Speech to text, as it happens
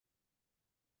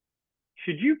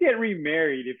Should you get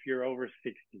remarried if you're over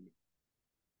 60?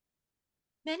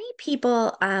 Many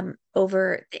people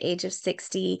over the age of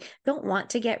 60 don't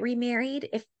want to get remarried.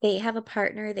 If they have a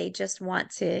partner, they just want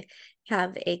to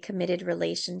have a committed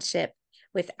relationship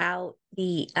without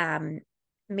the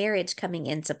marriage coming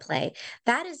into play.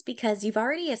 That is because you've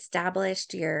already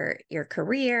established your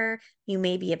career, you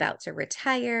may be about to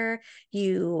retire,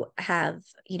 you have,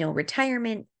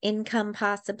 retirement income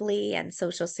possibly and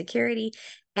social security,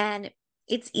 and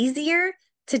it's easier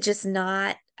to just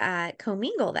not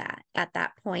commingle that at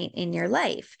that point in your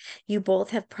life. You both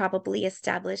have probably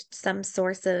established some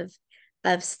source of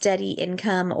steady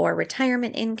income or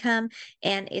retirement income,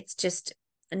 and it's just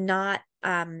not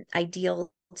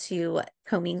ideal to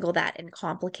commingle that and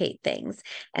complicate things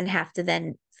and have to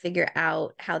then figure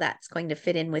out how that's going to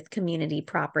fit in with community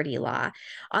property law.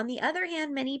 On the other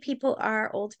hand, many people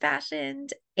are old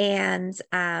fashioned and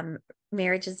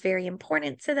marriage is very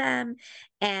important to them,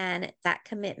 and that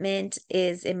commitment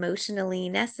is emotionally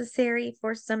necessary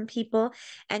for some people.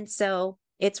 And so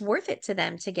it's worth it to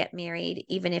them to get married,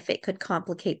 even if it could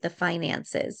complicate the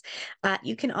finances.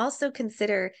 You can also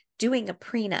consider doing a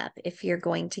prenup if you're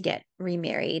going to get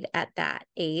remarried at that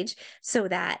age, so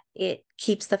that it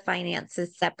keeps the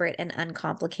finances separate and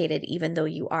uncomplicated, even though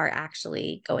you are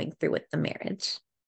actually going through with the marriage.